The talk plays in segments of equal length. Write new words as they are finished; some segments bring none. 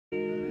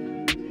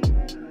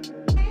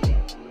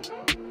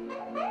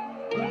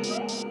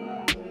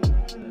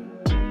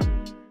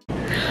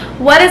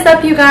What is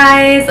up, you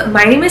guys?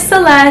 My name is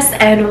Celeste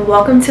and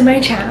welcome to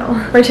my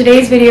channel. For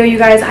today's video, you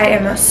guys, I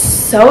am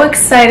so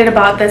excited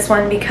about this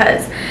one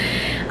because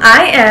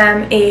I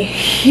am a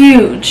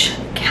huge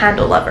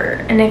candle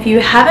lover, and if you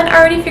haven't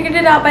already figured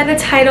it out by the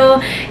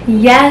title,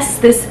 yes,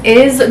 this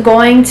is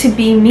going to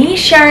be me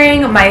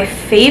sharing my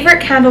favorite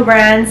candle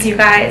brands. You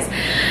guys,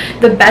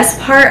 the best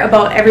part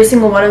about every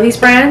single one of these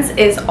brands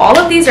is all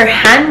of these are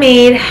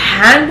handmade,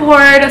 hand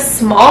poured,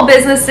 small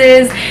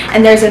businesses,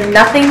 and there's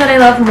nothing that I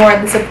love more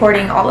than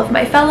supporting all of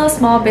my fellow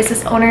small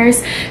business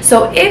owners.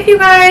 So if you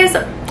guys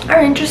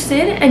are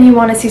interested and you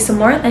want to see some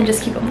more, then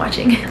just keep on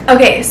watching.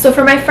 Okay, so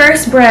for my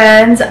first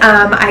brand,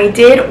 I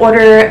did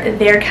order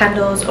their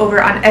candles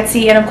over on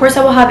Etsy, and of course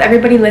I will have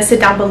everybody listed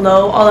down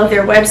below, all of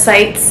their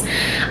websites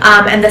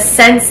and the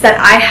scents that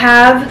I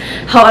have.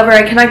 However,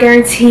 I cannot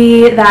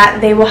guarantee that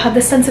they will have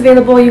the scents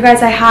available. You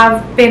guys, I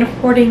have been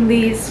hoarding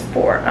these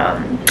for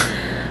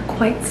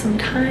quite some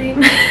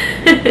time.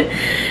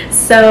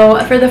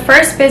 So for the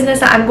first business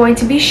that I'm going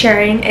to be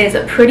sharing is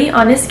Pretty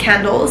Honest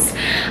Candles.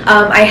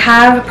 I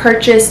have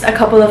purchased a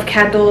couple of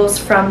candles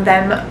from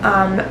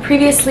them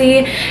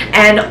previously,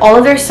 and all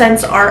of their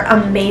scents are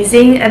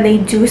amazing and they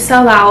do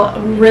sell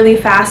out really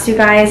fast, you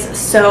guys.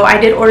 So I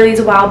did order these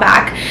a while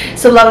back.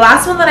 So the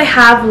last one that I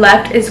have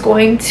left is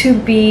going to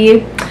be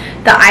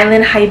the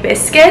Island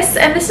Hibiscus,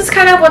 and this is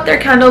kind of what their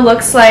candle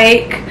looks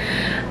like.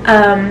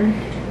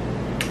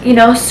 You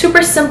know,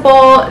 super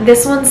simple.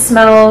 This one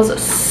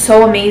smells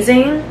so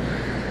amazing.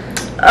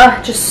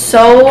 Just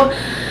so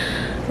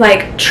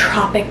like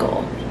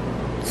tropical,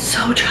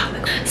 so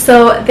tropical.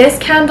 So this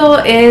candle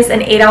is an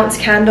 8-ounce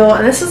candle,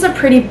 and this is a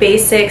pretty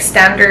basic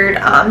standard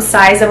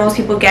size that most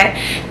people get.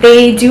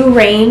 They do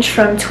range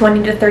from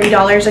 $20 to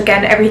 $30.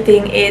 Again,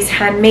 everything is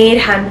handmade,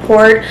 hand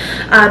poured.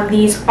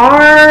 These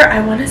are,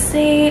 I want to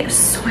say,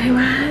 soy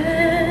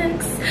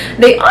wax.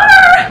 They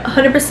are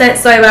 100%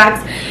 soy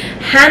wax,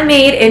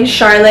 handmade in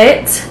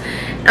Charlotte.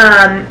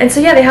 And so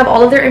yeah, they have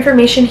all of their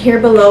information here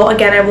below.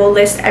 Again, I will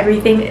list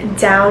everything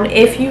down.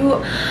 If you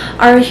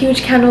are a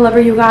huge candle lover,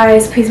 you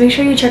guys, please make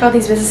sure you check out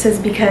these businesses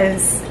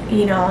because,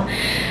 you know,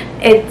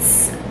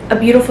 it's a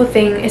beautiful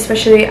thing,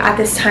 especially at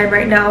this time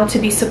right now, to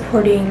be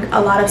supporting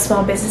a lot of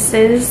small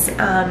businesses.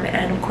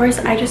 And of course,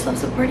 I just love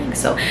supporting.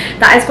 So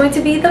that is going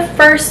to be the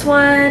first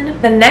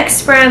one. The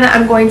next brand that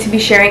I'm going to be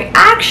sharing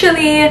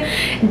actually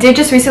did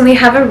just recently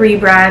have a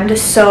rebrand.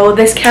 So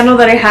this candle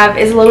that I have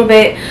is a little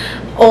bit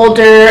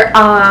older.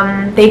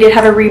 They did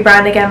have a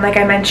rebrand again, like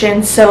I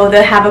mentioned, so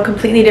they have a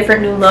completely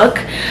different new look,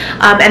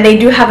 and they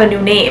do have a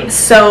new name.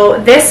 So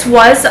this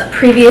was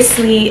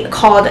previously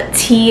called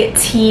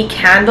TT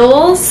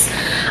Candles,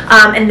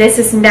 and this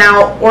is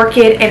now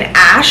Orchid and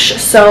Ash.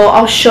 So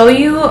I'll show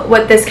you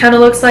what this candle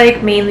looks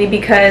like, mainly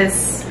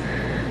because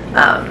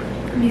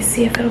let me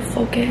see if it'll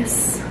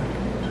focus.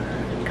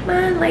 Come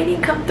on,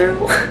 lighting, come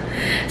through.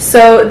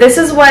 So this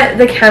is what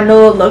the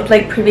candle looked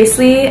like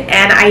previously,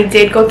 and I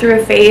did go through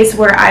a phase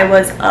where I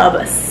was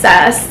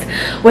obsessed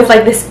with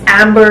like this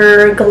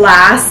amber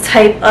glass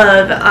type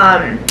of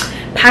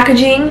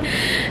packaging,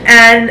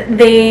 and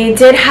they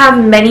did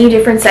have many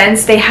different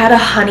scents. They had a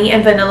honey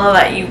and vanilla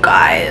that, you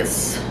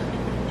guys,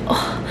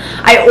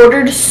 I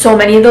ordered so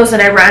many of those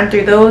and I ran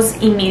through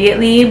those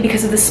immediately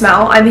because of the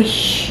smell. I'm a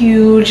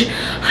huge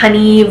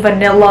honey,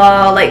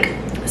 vanilla, like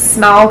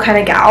smell kind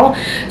of gal.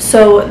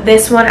 So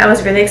this one I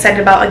was really excited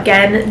about.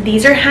 Again,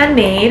 these are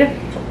handmade,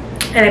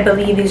 and I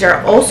believe these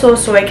are also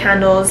soy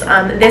candles.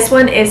 This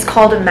one is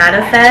called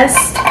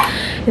Manifest.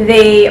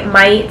 They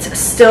might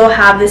still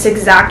have this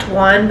exact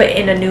one but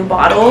in a new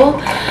bottle.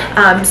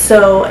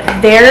 So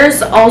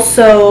theirs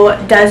also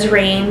does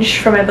range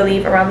from, I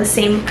believe, around the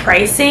same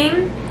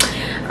pricing.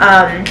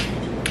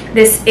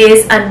 This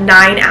is a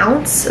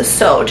 9-ounce,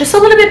 so just a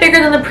little bit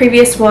bigger than the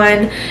previous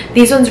one.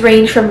 These ones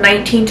range from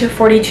 $19 to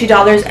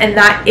 $42, and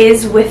that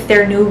is with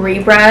their new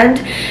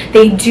rebrand.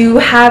 They do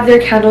have their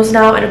candles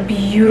now in a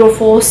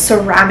beautiful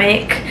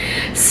ceramic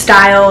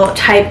style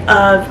type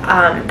of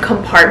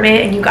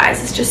compartment, and you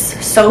guys, it's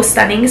just so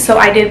stunning. So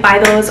I did buy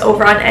those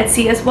over on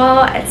Etsy as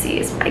well.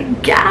 Etsy is my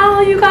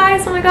gal, you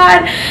guys. Oh my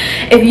god,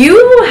 if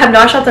you have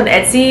not shopped on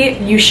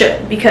Etsy, you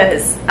should,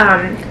 because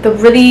the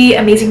really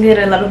amazing thing that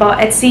I love about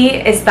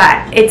Etsy is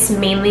that it's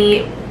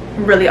mainly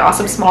really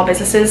awesome small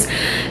businesses.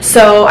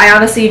 So I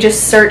honestly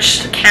just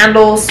searched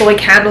candles, soy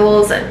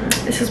candles, and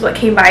this is what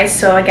came by.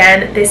 So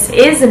again, this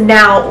is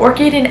now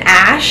Orchid and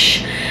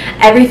Ash.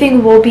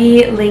 Everything will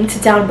be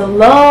linked down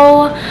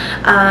below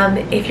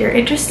if you're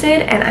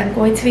interested, and I'm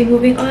going to be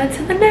moving on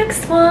to the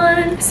next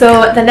one.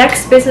 So the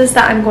next business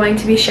that I'm going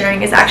to be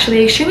sharing is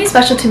actually extremely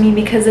special to me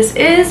because this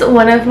is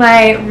one of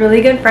my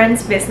really good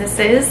friends'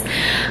 businesses.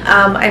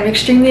 I'm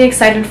extremely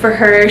excited for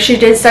her. She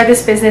did start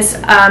this business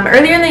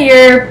earlier in the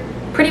year,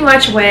 pretty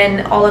much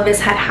when all of this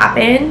had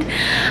happened.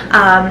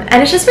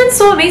 And it's just been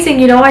so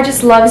amazing. You know, I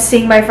just love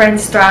seeing my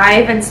friends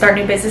thrive and start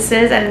new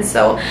businesses, and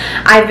so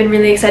I've been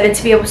really excited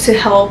to be able to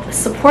help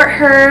support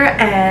her.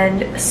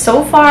 And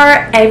so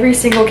far, every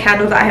single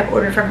candle that I have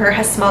ordered from her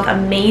has smelled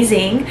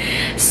amazing.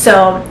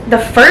 So the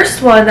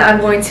first one that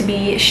I'm going to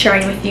be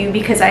sharing with you,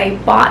 because I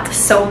bought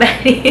so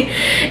many,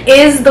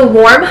 is the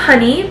warm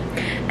honey.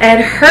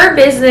 And her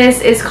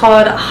business is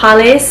called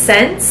HALE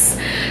Scents.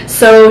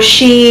 So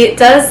she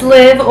does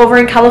live over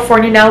in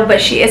California now,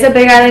 but she is a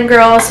Big Island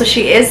girl, so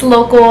she is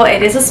local.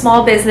 It is a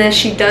small business.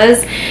 She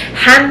does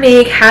hand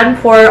make, hand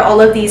pour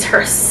all of these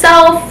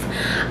herself.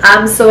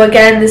 So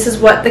again, this is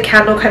what the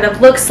candle kind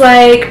of looks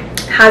like.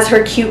 Has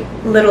her cute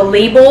little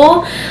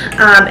label.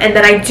 And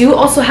then I do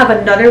also have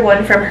another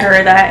one from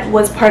her that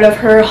was part of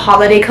her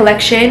holiday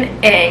collection.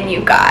 And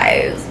you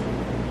guys,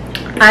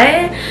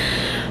 I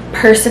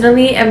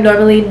personally am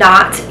normally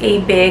not a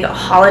big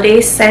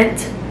holiday scent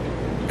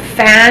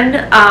fan.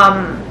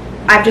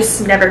 I've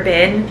just never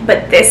been,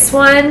 but this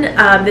one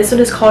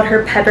is called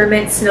her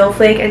Peppermint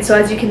Snowflake, and so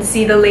as you can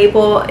see, the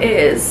label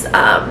is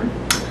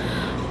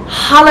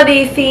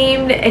holiday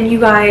themed. And you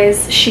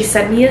guys, she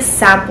sent me a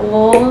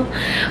sample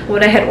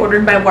when I had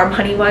ordered my warm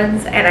honey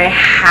ones, and I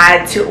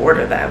had to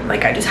order them.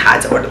 Like, I just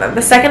had to order them.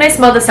 The second I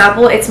smelled the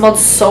sample, it smelled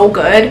so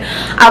good.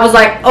 I was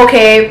like,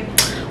 okay.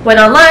 Went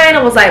online,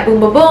 I was like, boom,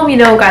 boom, boom, you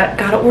know,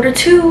 gotta order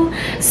 2.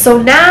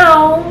 So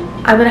now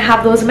I'm gonna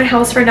have those in my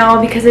house for now,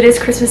 because it is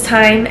Christmas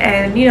time,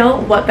 and you know,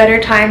 what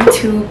better time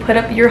to put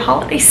up your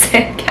holiday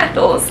scent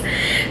candles.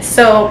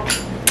 So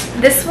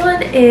this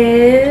one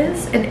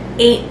is an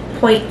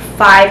 8.5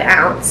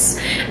 ounce,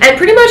 and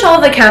pretty much all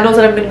of the candles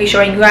that I'm going to be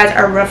showing you guys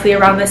are roughly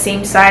around the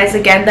same size.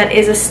 Again, that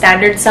is a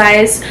standard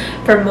size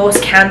for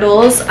most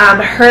candles.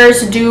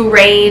 Hers do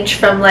range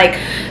from like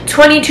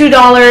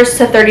 $22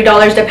 to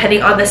 $30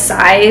 depending on the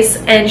size,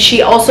 and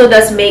she also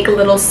does make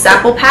little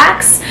sample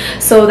packs,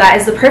 so that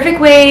is the perfect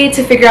way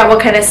to figure out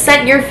what kind of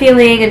scent you're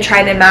feeling and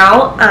try them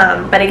out.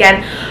 But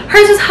again,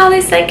 hers is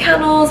holiday scent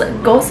candles.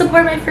 Go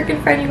support my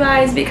freaking friend, you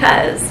guys,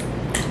 because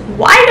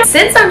why not?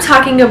 Since I'm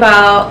talking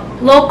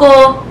about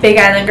local Big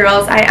Island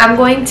girls, I am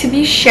going to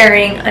be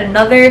sharing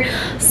another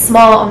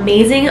small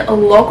amazing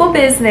local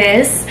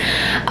business.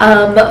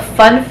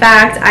 Fun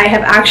fact, I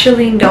have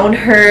actually known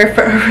her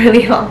for a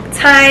really long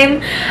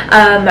time.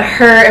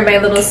 Her and my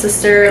little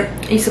sister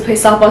used to play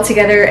softball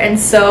together, and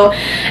so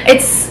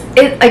it's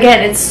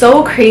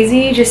so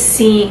crazy just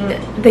seeing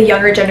the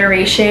younger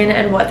generation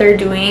and what they're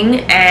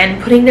doing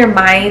and putting their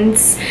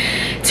minds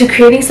to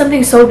creating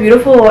something so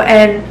beautiful.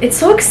 And it's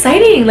so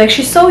exciting. Like,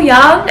 she's so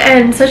young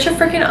and such a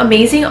freaking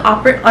amazing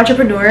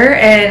entrepreneur,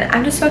 and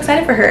I'm just so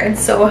excited for her. And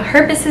so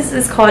her business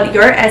is called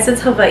Your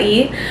Essence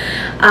Hawaii.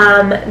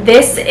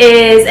 This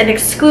is an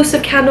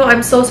exclusive candle.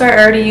 I'm so sorry,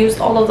 I already used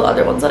all of the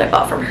other ones that I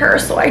bought from her,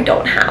 so I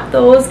don't have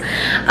those.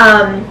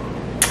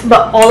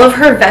 But all of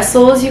her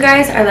vessels, you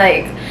guys, are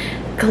like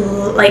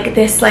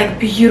this like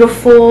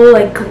beautiful,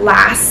 like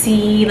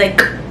glassy,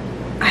 like,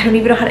 I don't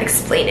even know how to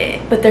explain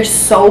it, but they're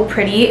so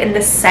pretty, and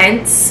the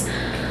scents,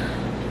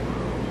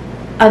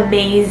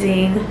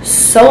 amazing,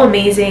 so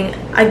amazing.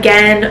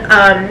 Again,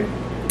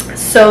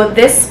 so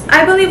this,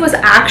 I believe, was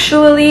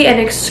actually an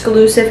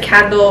exclusive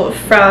candle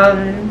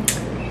from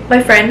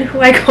my friend who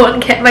I go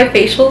and get my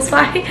facials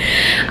by.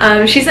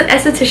 She's an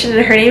esthetician,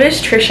 and her name is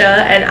Trisha,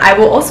 and I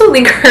will also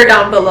link her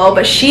down below.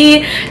 But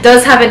she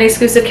does have an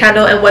exclusive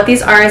candle, and what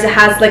these are is it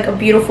has like a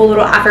beautiful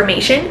little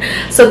affirmation.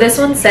 So this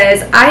one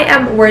says, I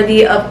am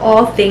worthy of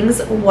all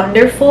things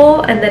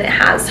wonderful, and then it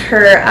has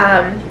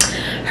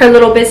her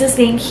little business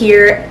name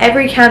here.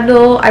 Every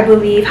candle, I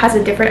believe, has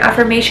a different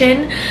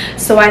affirmation,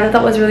 so I thought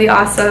that was really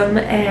awesome.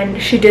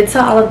 And she did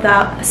sell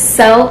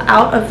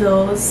out of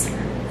those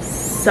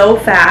so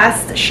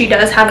fast. She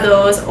does have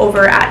those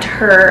over at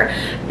her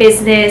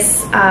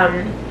business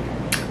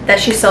that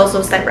she sells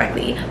those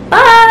directly.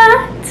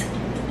 But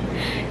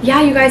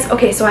yeah, you guys,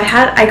 okay, so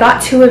I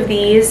got 2 of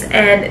these,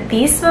 and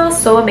these smell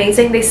so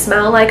amazing. They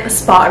smell like a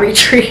spa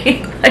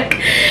retreat.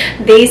 Like,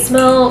 they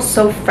smell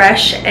so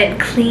fresh and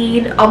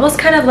clean, almost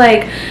kind of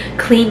like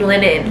clean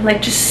linen,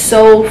 like just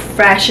so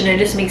fresh, and it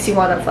just makes you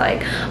want to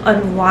like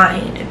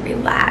unwind and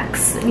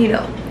relax, you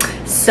know.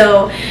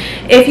 So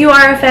if you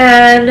are a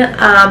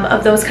fan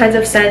of those kinds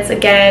of scents,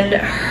 again,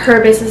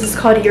 her business is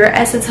called Your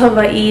Essence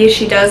Hawaii.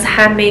 She does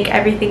hand make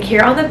everything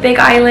here on the Big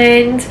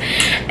Island,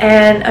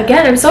 and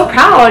again, I'm so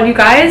proud, you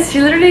guys.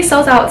 She literally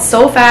sells out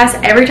so fast.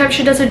 Every time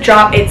she does a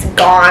drop, it's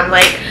gone.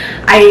 Like,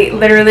 I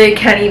literally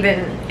can't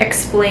even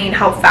explain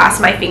how fast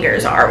my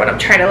fingers are when I'm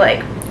trying to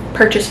like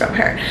purchase from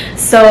her.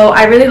 So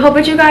I really hope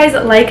that you guys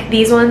like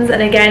these ones.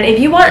 And again, if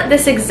you want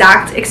this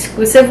exact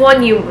exclusive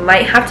one, you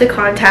might have to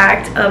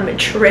contact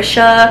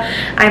Trisha.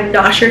 I'm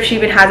not sure if she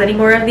even has any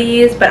more of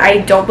these, but I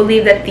don't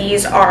believe that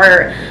these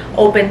are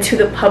open to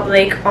the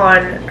public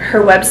on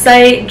her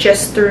website,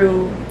 just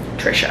through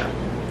Trisha.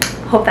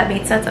 Hope that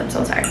made sense. I'm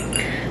so sorry.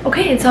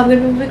 Okay, and so I'm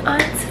gonna be moving on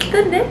to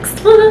the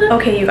next one.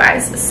 Okay, you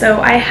guys, so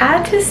I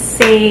had to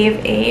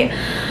save a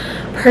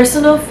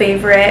personal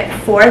favorite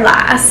for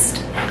last.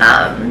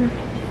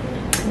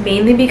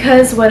 mainly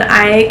because when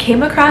I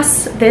came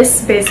across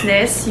this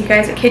business, you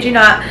guys, I kid you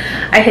not,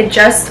 I had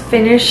just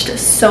finished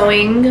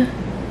sewing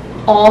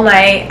all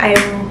night.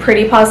 I'm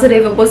pretty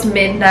positive it was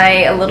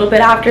midnight, a little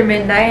bit after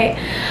midnight.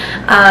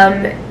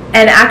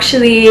 And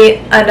actually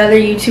another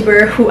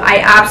YouTuber who I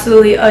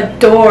absolutely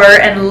adore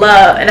and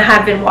love and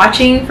have been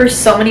watching for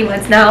so many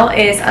months now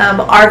is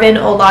Arvin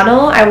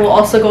Olano. I will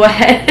also go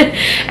ahead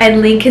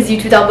and link his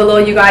YouTube down below,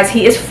 you guys.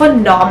 He is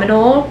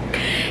phenomenal.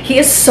 He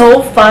is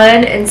so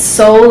fun and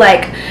so,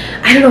 like,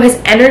 I don't know,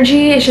 his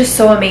energy is just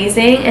so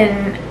amazing.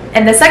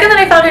 And the second that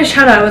I found his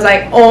channel, I was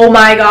like, oh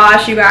my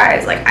gosh, you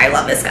guys, like, I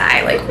love this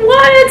guy. Like,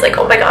 what? It's like,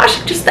 oh my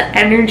gosh, just the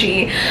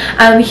energy.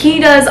 He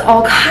does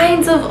all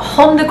kinds of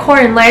home decor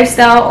and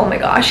lifestyle. Oh my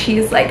gosh,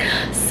 he's like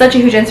such a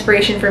huge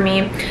inspiration for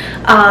me.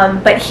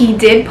 But he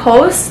did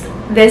post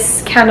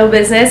this candle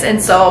business,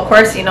 and so of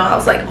course, you know, I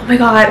was like, oh my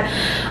god,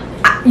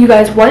 you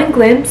guys, one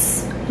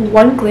glimpse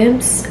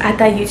at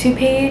that YouTube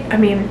page, I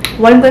mean,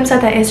 one glimpse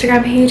at that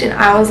Instagram page, and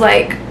I was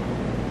like,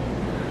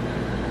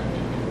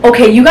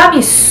 okay, you got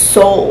me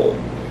sold.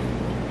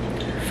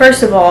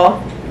 First of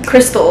all,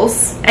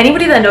 crystals.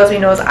 Anybody that knows me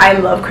knows I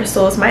love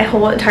crystals. My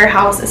whole entire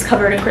house is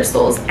covered in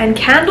crystals. And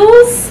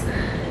candles,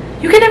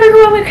 you can never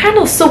go wrong with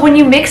candles. So when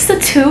you mix the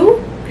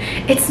two,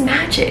 it's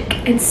magic.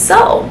 And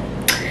so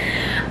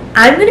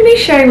I'm going to be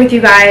sharing with you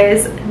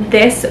guys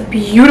this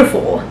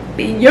beautiful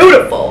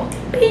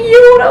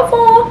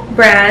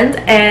brand,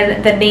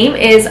 and the name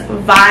is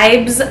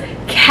Vibes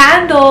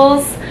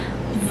Candles.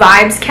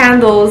 Vibes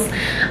Candles.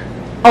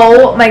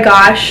 Oh my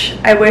gosh,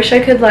 I wish I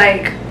could,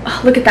 like,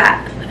 oh, look at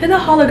that. Look at the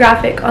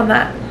holographic on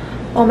that.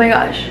 Oh my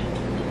gosh.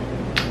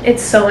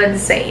 It's so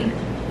insane.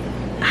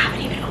 I haven't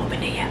even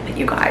opened it yet, but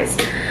you guys,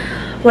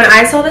 when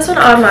I saw this one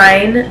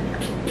online,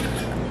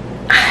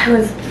 I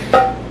was,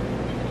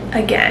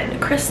 again,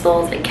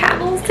 crystals and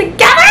candles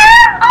together.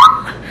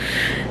 Oh!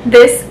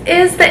 This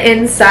is the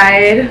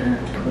inside.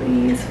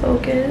 Please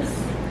focus.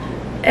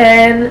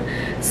 And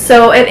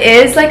so it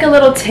is like a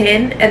little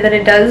tin, and then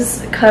it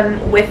does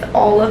come with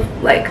all of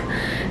like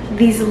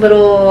these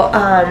little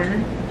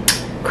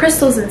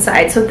crystals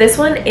inside. So this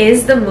one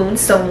is the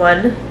moonstone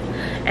one,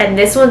 and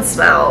this one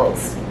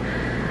smells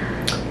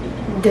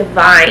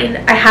divine.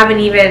 I haven't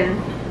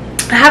even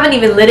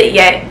lit it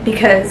yet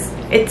because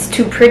it's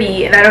too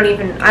pretty, and I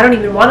don't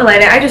even want to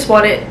light it. I just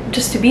want it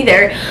just to be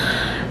there.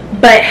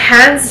 But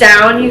hands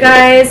down, you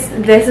guys,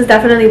 this is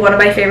definitely one of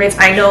my favorites.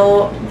 I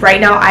know right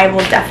now I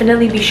will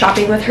definitely be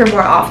shopping with her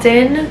more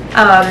often.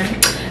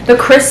 The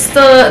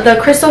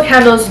crystal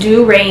candles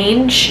do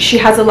range. She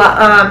has a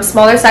lot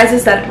smaller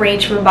sizes that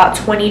range from about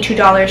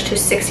 $22 to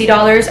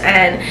 $60,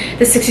 and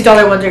the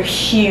 $60 ones are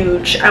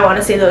huge. I want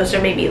to say those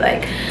are maybe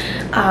like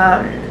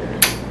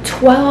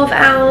 12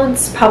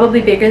 ounce,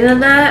 probably bigger than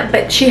that.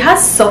 But she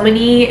has so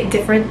many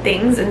different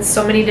things and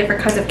so many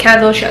different kinds of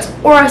candles. She has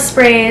aura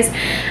sprays,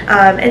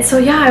 and so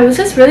yeah, I was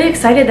just really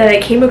excited that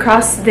I came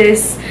across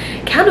this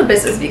candle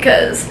business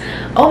because,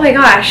 oh my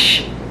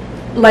gosh,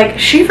 like,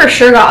 she for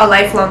sure got a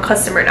lifelong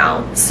customer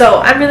now. So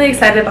I'm really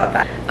excited about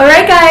that.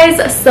 Alright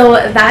guys, so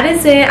that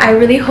is it. I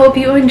really hope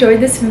you enjoyed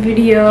this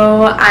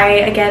video. I,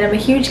 again, am a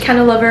huge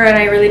candle lover, and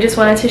I really just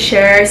wanted to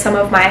share some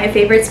of my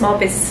favorite small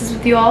businesses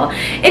with you all.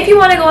 If you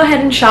want to go ahead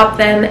and shop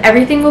them,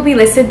 everything will be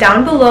listed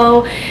down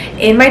below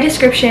in my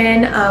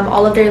description.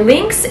 All of their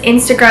links,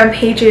 Instagram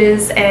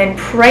pages, and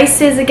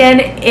prices, again,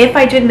 if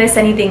I did miss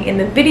anything in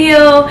the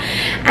video.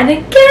 And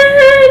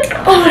again,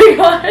 oh my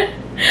god,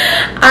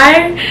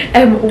 I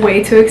am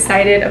way too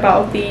excited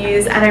about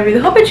these, and I really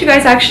hope that you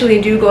guys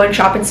actually do go and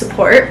shop and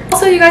support.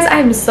 Also, you guys, I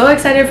am so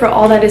excited for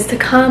all that is to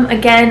come.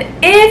 Again,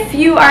 if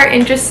you are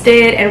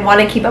interested and want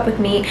to keep up with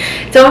me,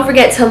 don't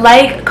forget to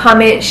like,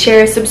 comment,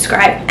 share,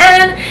 subscribe,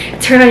 and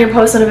turn on your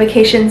post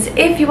notifications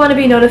if you want to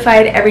be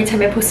notified every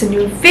time I post a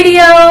new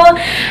video.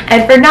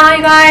 And for now,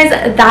 you guys,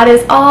 that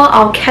is all.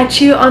 I'll catch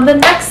you on the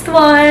next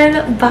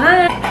one.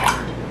 Bye.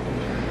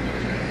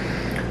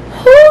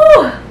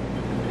 Whew.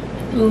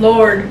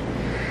 Lord,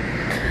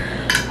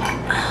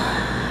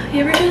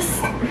 you ever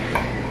just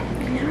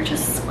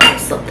smell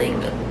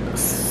something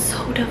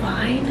so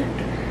divine,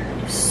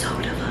 so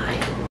divine?